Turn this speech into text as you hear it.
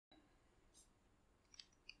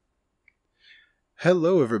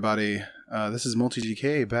Hello everybody, this is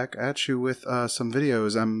MultiGK back at you with some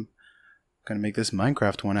videos. I'm gonna make this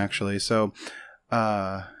Minecraft one actually, so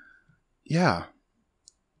yeah,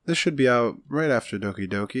 this should be out right after Doki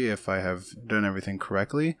Doki if I have done everything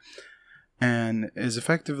correctly, and is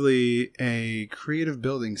effectively a creative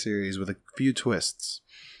building series with a few twists.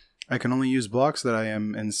 I can only use blocks that I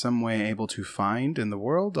am in some way able to find in the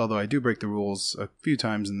world, although I do break the rules a few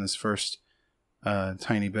times in this first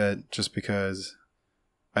tiny bit just because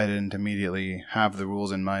I didn't immediately have the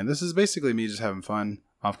rules in mind. This is basically me just having fun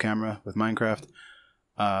off camera with Minecraft.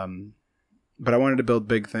 But I wanted to build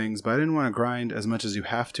big things, but I didn't want to grind as much as you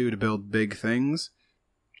have to build big things.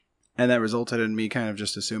 And that resulted in me kind of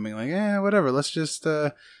just assuming like, whatever, let's just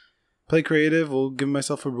play creative. We'll give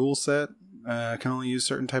myself a rule set. I can only use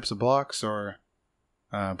certain types of blocks or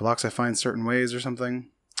blocks I find certain ways or something.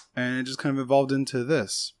 And it just kind of evolved into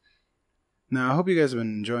this. Now, I hope you guys have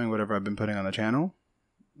been enjoying whatever I've been putting on the channel.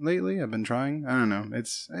 Lately, I've been trying. I don't know.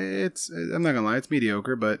 It's I'm not gonna lie, it's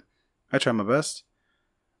mediocre, but I try my best.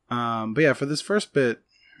 But yeah, for this first bit,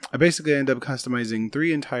 I basically end up customizing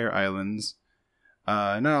 3 entire islands.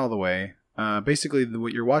 Not all the way. Basically,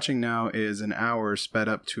 what you're watching now is an hour sped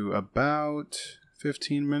up to about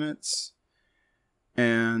 15 minutes.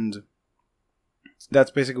 And that's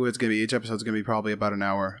basically what it's going to be. Each episode's going to be probably about an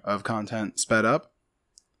hour of content sped up.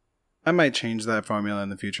 I might change that formula in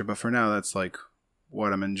the future, but for now, that's like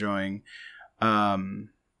what I'm enjoying. And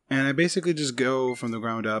I basically just go from the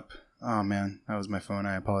ground up. Oh man, that was my phone.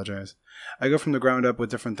 I apologize. I go from the ground up with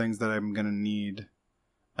different things that I'm going to need.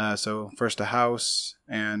 So first a house,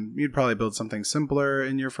 and you'd probably build something simpler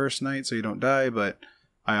in your first night so you don't die, but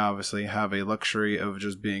I obviously have a luxury of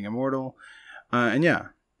just being immortal. And yeah.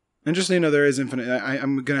 And just so you know, there is infinite.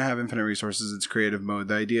 I'm going to have infinite resources. It's creative mode.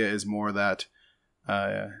 The idea is more that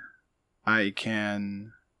I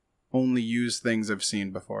can only use things I've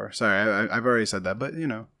seen before. Sorry, I've already said that, but you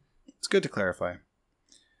know, it's good to clarify.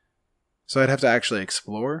 So I'd have to actually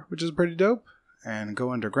explore, which is pretty dope, and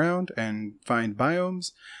go underground and find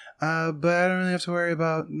biomes. But I don't really have to worry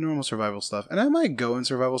about normal survival stuff. And I might go in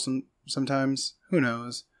survival sometimes. Who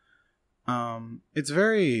knows? It's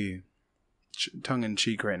very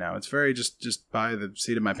tongue-in-cheek right now. It's very just by the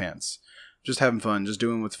seat of my pants. Just having fun, just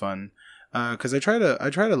doing what's fun. Because I tried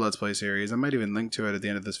a Let's Play series. I might even link to it at the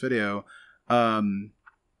end of this video.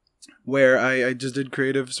 Where I just did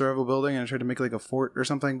creative survival building and I tried to make like a fort or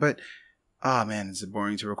something. But, man, is it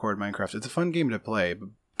boring to record Minecraft. It's a fun game to play, but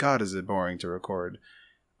God, is it boring to record.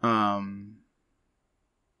 So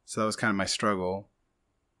that was kind of my struggle.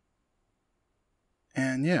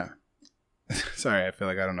 And yeah. Sorry, I feel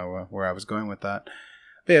like I don't know where I was going with that.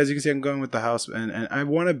 But yeah, as you can see, I'm going with the house. And I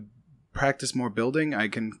want to practice more building. I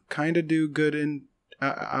can kind of do good in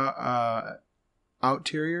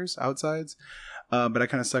outsides, but I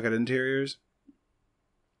kind of suck at interiors,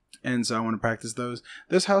 and so I want to practice those.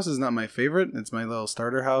 This house is not my favorite. It's my little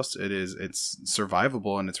starter house. It's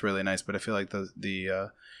survivable and it's really nice, but I feel like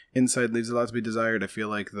the inside leaves a lot to be desired. I feel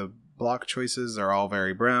like the block choices are all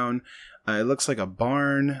very brown. It looks like a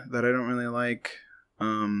barn that I don't really like,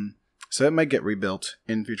 so it might get rebuilt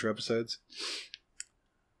in future episodes.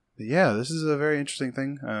 But yeah, this is a very interesting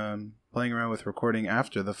thing. Playing around with recording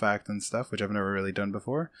after the fact and stuff, which I've never really done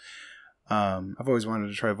before. I've always wanted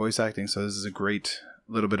to try voice acting, so this is a great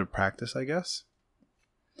little bit of practice, I guess.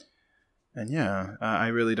 And yeah, I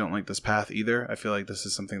really don't like this path either. I feel like this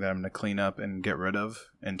is something that I'm going to clean up and get rid of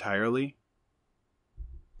entirely.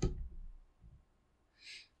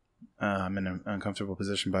 I'm in an uncomfortable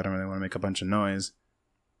position, but I don't really want to make a bunch of noise.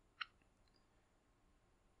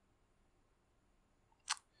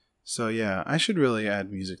 So yeah, I should really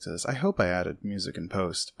add music to this. I hope I added music in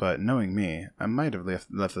post, but knowing me, I might have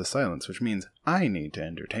left the silence, which means I need to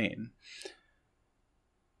entertain.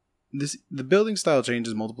 The building style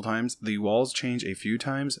changes multiple times, the walls change a few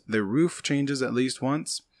times, the roof changes at least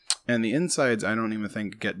once, and the insides I don't even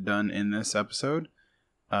think get done in this episode.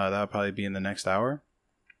 That'll probably be in the next hour.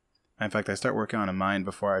 In fact, I start working on a mine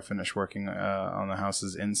before I finish working on the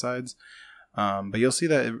house's insides. But you'll see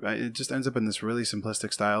that it just ends up in this really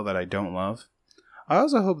simplistic style that I don't love. I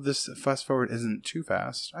also hope this fast forward isn't too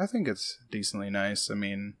fast. I think it's decently nice. I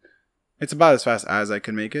mean, it's about as fast as I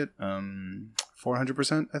can make it.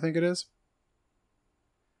 400% I think it is.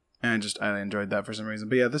 And I enjoyed that for some reason.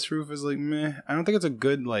 But yeah, this roof is like meh. I don't think it's a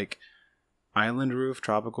good like island roof,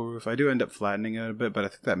 tropical roof. I do end up flattening it a bit, but I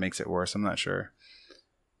think that makes it worse. I'm not sure.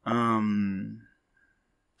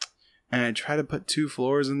 And I try to put 2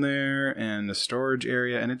 floors in there and a storage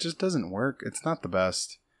area, and it just doesn't work. It's not the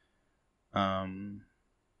best.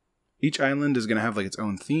 Each island is going to have like its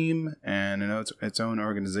own theme and its own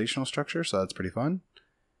organizational structure, so that's pretty fun.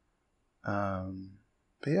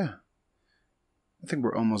 But yeah, I think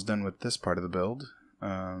we're almost done with this part of the build.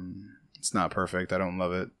 It's not perfect. I don't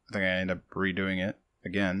love it. I think I end up redoing it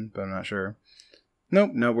again, but I'm not sure.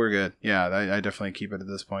 Nope, we're good. Yeah, I definitely keep it at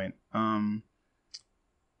this point.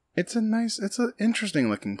 It's an interesting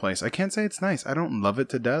looking place. I can't say it's nice. I don't love it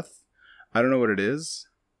to death. I don't know what it is.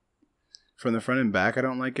 From the front and back, I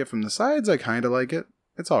don't like it. From the sides, I kind of like it.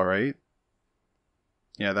 It's alright.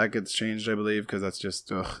 Yeah, that gets changed, I believe, because that's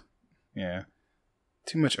just, ugh. Yeah.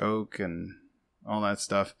 Too much oak and all that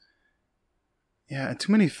stuff. Yeah,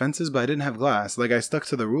 too many fences, but I didn't have glass. Like, I stuck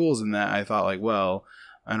to the rules in that. I thought, like, well,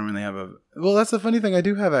 I don't really have a... Well, that's the funny thing. I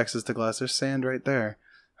do have access to glass. There's sand right there.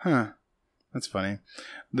 Huh. That's funny.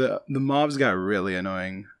 The mobs got really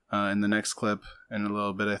annoying. In the next clip, in a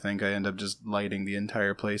little bit, I think I end up just lighting the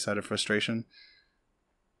entire place out of frustration.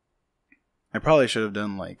 I probably should have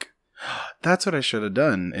done, like... That's what I should have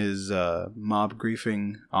done, is mob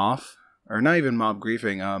griefing off. Or not even mob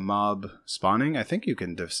griefing, mob spawning. I think you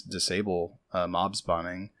can disable mob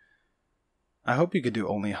spawning. I hope you could do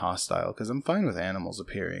only hostile, because I'm fine with animals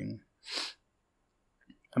appearing.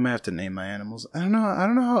 I might have to name my animals. I don't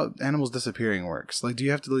know how animals disappearing works. Like, do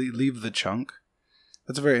you have to leave the chunk?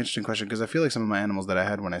 That's a very interesting question, because I feel like some of my animals that I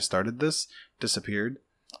had when I started this disappeared,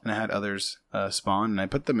 and I had others spawn, and I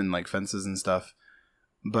put them in like fences and stuff,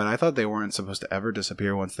 but I thought they weren't supposed to ever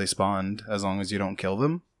disappear once they spawned, as long as you don't kill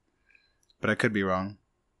them. But I could be wrong.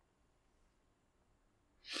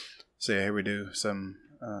 So yeah, here we do some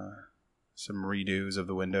redos of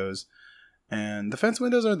the windows. And the fence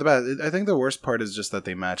windows aren't the bad. I think the worst part is just that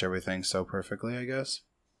they match everything so perfectly, I guess.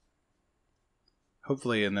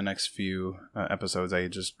 Hopefully in the next few episodes I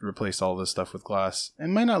just replace all this stuff with glass. It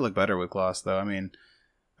might not look better with gloss though. I mean,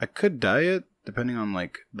 I could dye it depending on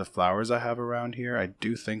like the flowers I have around here. I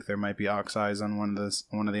do think there might be oxeyes on one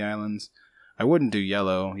of the islands. I wouldn't do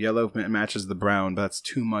yellow. Yellow matches the brown, but that's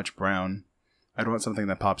too much brown. I'd want something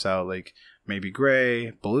that pops out, like maybe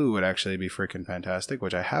gray. Blue would actually be freaking fantastic,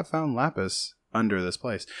 which I have found lapis under this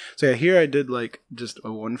place. So yeah, here I did like just a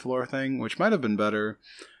 1-floor thing, which might have been better.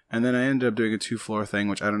 And then I ended up doing a 2-floor thing,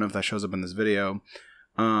 which I don't know if that shows up in this video.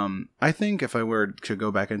 I think if I were to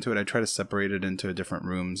go back into it, I'd try to separate it into different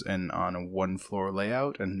rooms and on a 1-floor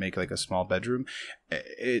layout and make like a small bedroom.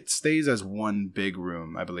 It stays as one big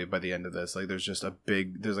room, I believe, by the end of this. Like there's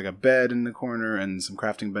like a bed in the corner and some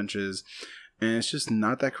crafting benches. And it's just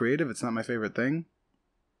not that creative. It's not my favorite thing.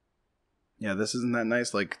 Yeah, this isn't that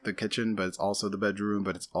nice, like the kitchen, but it's also the bedroom,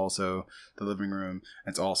 but it's also the living room.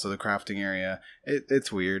 It's also the crafting area.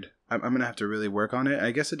 It's weird. I'm going to have to really work on it.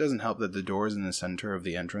 I guess it doesn't help that the door is in the center of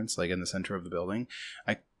the entrance, like in the center of the building.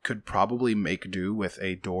 I could probably make do with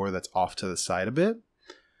a door that's off to the side a bit.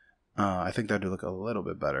 I think that would look a little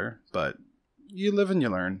bit better, but you live and you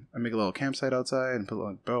learn. I make a little campsite outside and put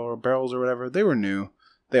like barrels or whatever. They were new.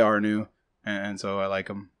 They are new, and so I like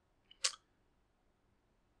them.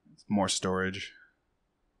 More storage.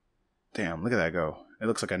 Damn, look at that go. It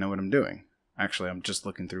looks like I know what I'm doing. Actually, I'm just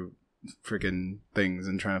looking through freaking things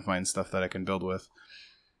and trying to find stuff that I can build with.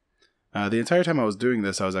 The entire time I was doing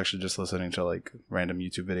this, I was actually just listening to like random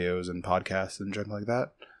YouTube videos and podcasts and junk like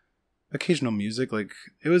that. Occasional music. Like,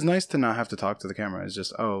 it was nice to not have to talk to the camera. It's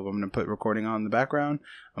just, oh, I'm going to put recording on in the background.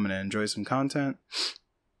 I'm going to enjoy some content.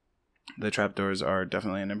 The trapdoors are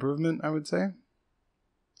definitely an improvement, I would say.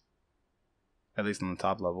 At least on the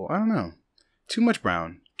top level. I don't know. Too much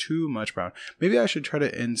brown. Too much brown. Maybe I should try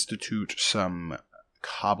to institute some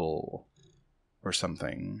cobble or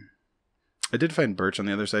something. I did find birch on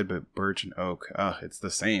the other side, but birch and oak, it's the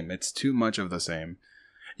same. It's too much of the same.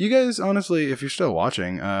 You guys, honestly, if you're still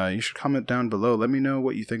watching, you should comment down below. Let me know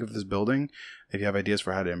what you think of this building. If you have ideas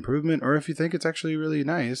for how to improvement, or if you think it's actually really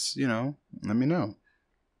nice, let me know.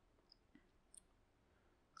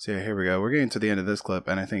 So yeah, here we go. We're getting to the end of this clip,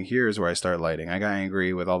 and I think here's where I start lighting. I got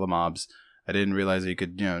angry with all the mobs. I didn't realize that you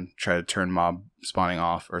could, try to turn mob spawning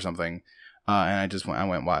off or something. And I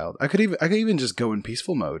went wild. I could even just go in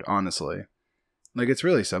peaceful mode, honestly. Like, it's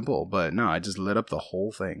really simple, but no, I just lit up the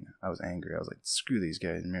whole thing. I was angry. I was like, screw these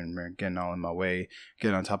guys. They're getting all in my way,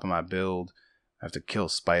 getting on top of my build. I have to kill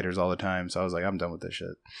spiders all the time. So I was like, I'm done with this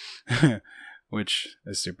shit. Which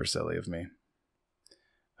is super silly of me.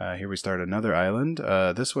 Here we start another island.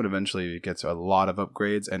 This one eventually gets a lot of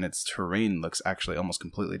upgrades, and its terrain looks actually almost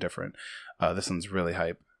completely different. This one's really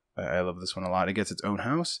hype. I love this one a lot. It gets its own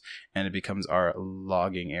house, and it becomes our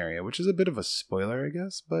logging area, which is a bit of a spoiler, I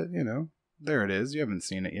guess. But, there it is. You haven't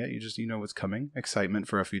seen it yet. You know what's coming. Excitement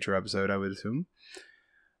for a future episode, I would assume.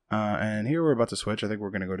 And here we're about to switch. I think we're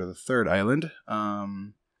going to go to the third island.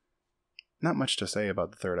 not much to say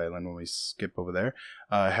about the third island when we skip over there.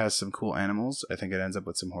 It has some cool animals. I think it ends up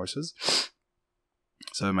with some horses.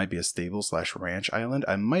 So it might be a stable/ranch island.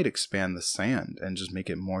 I might expand the sand and just make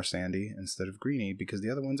it more sandy instead of greeny because the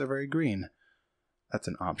other ones are very green. That's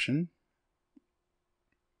an option.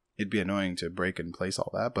 It'd be annoying to break and place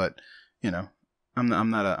all that, but you know, I'm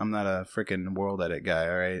not a freaking world edit guy.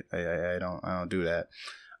 All right, I don't do that.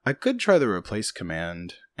 I could try the replace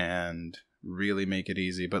command and really make it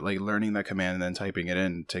easy, but like learning that command and then typing it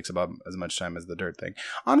in takes about as much time as the dirt thing.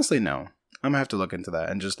 Honestly, no. I'm gonna have to look into that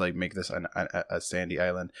and just like make this a sandy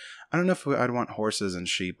island. I don't know if I'd want horses and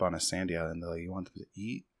sheep on a sandy island. Like, you want them to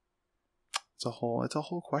eat? It's a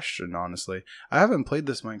whole question, honestly. I haven't played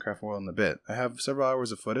this Minecraft world in a bit. I have several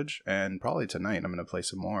hours of footage, and probably tonight I'm gonna play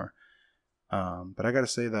some more. But I gotta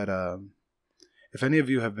say that if any of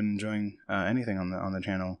you have been enjoying anything on the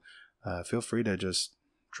channel, feel free to just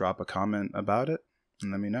drop a comment about it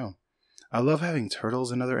and let me know. I love having turtles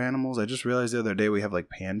and other animals. I just realized the other day we have like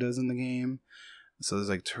pandas in the game. So there's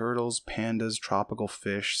like turtles, pandas, tropical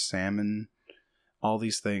fish, salmon, all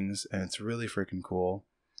these things, and it's really freaking cool.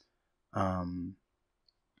 I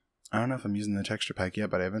don't know if I'm using the texture pack yet,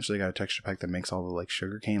 but I eventually got a texture pack that makes all the like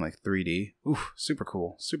sugarcane like 3D. Oof, super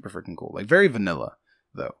cool, super freaking cool. Like very vanilla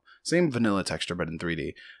though. Same vanilla texture, but in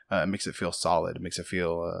 3D. It makes it feel solid. It makes it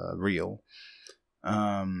feel real.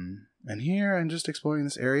 And here I'm just exploring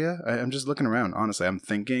this area. I'm just looking around. Honestly, I'm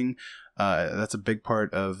thinking that's a big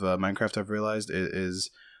part of Minecraft. I've realized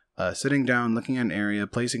is sitting down, looking at an area,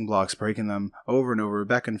 placing blocks, breaking them over and over,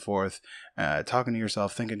 back and forth, talking to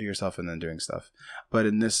yourself, thinking to yourself, and then doing stuff. But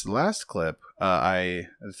in this last clip, I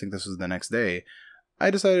think this was the next day, I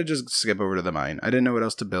decided to just skip over to the mine. I didn't know what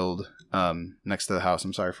else to build next to the house.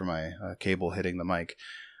 I'm sorry for my cable hitting the mic.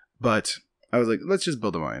 But I was like, let's just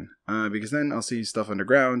build a mine. Because then I'll see stuff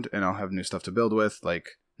underground and I'll have new stuff to build with. Like,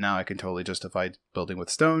 now I can totally justify building with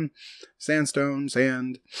stone, sandstone,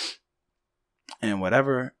 sand, and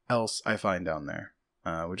whatever else I find down there.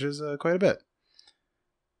 Which is quite a bit.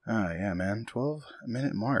 Yeah, man.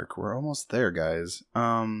 12-minute mark. We're almost there, guys.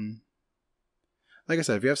 Like I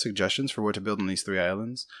said, if you have suggestions for what to build on these 3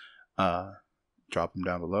 islands, drop them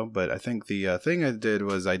down below. But I think the thing I did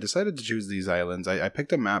was I decided to choose these islands. I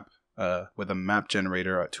picked a map with a map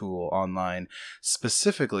generator tool online,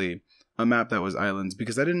 specifically a map that was islands,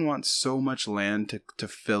 because I didn't want so much land to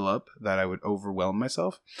fill up that I would overwhelm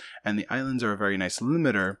myself. And the islands are a very nice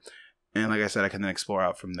limiter. And like I said, I can then explore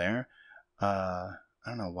out from there. I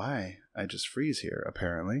don't know why I just freeze here,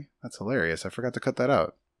 apparently. That's hilarious. I forgot to cut that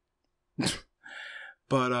out.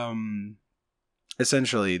 But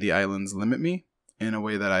essentially, the islands limit me in a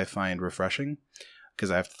way that I find refreshing,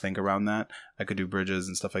 because I have to think around that. I could do bridges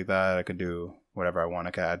and stuff like that. I could do whatever I want.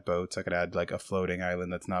 I could add boats. I could add like a floating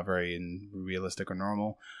island that's not very realistic or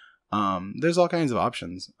normal. There's all kinds of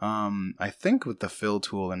options. I think with the fill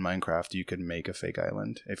tool in Minecraft, you could make a fake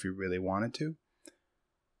island if you really wanted to.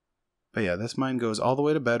 But yeah, this mine goes all the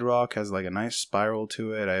way to bedrock, has like a nice spiral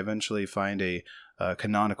to it. I eventually find a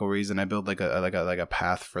canonical reason. I build like a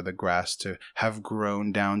path for the grass to have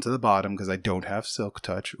grown down to the bottom because I don't have silk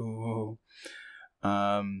touch. Ooh.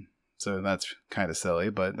 So that's kind of silly,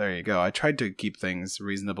 but there you go. I tried to keep things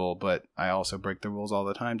reasonable, but I also break the rules all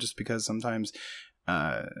the time just because sometimes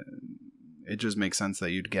it just makes sense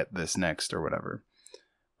that you'd get this next or whatever.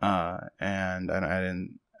 And I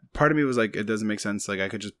didn't. Part of me was like, it doesn't make sense. Like, I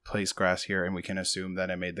could just place grass here and we can assume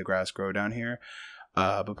that I made the grass grow down here.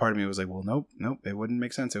 But part of me was like, well, nope, it wouldn't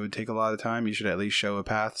make sense. It would take a lot of time. You should at least show a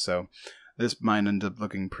path. So this mine ended up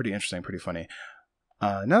looking pretty interesting, pretty funny.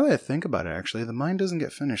 Now that I think about it, actually, the mine doesn't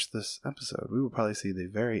get finished this episode. We will probably see the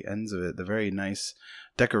very ends of it, the very nice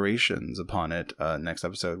decorations upon it next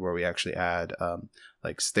episode, where we actually add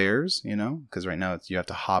like stairs, you know, because right now you have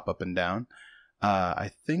to hop up and down.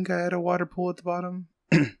 I think I had a water pool at the bottom.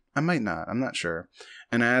 I might not. I'm not sure.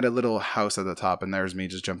 And I had a little house at the top, and there's me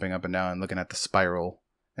just jumping up and down and looking at the spiral,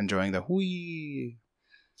 enjoying the whee.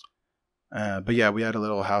 But yeah, we had a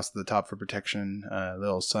little house at the top for protection, a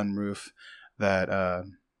little sunroof that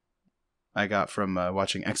I got from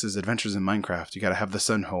watching X's Adventures in Minecraft. You gotta have the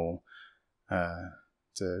sun hole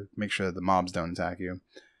to make sure that the mobs don't attack you.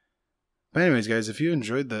 But anyways, guys, if you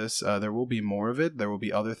enjoyed this, there will be more of it. There will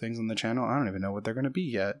be other things on the channel. I don't even know what they're going to be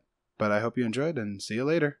yet. But I hope you enjoyed, and see you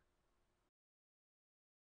later.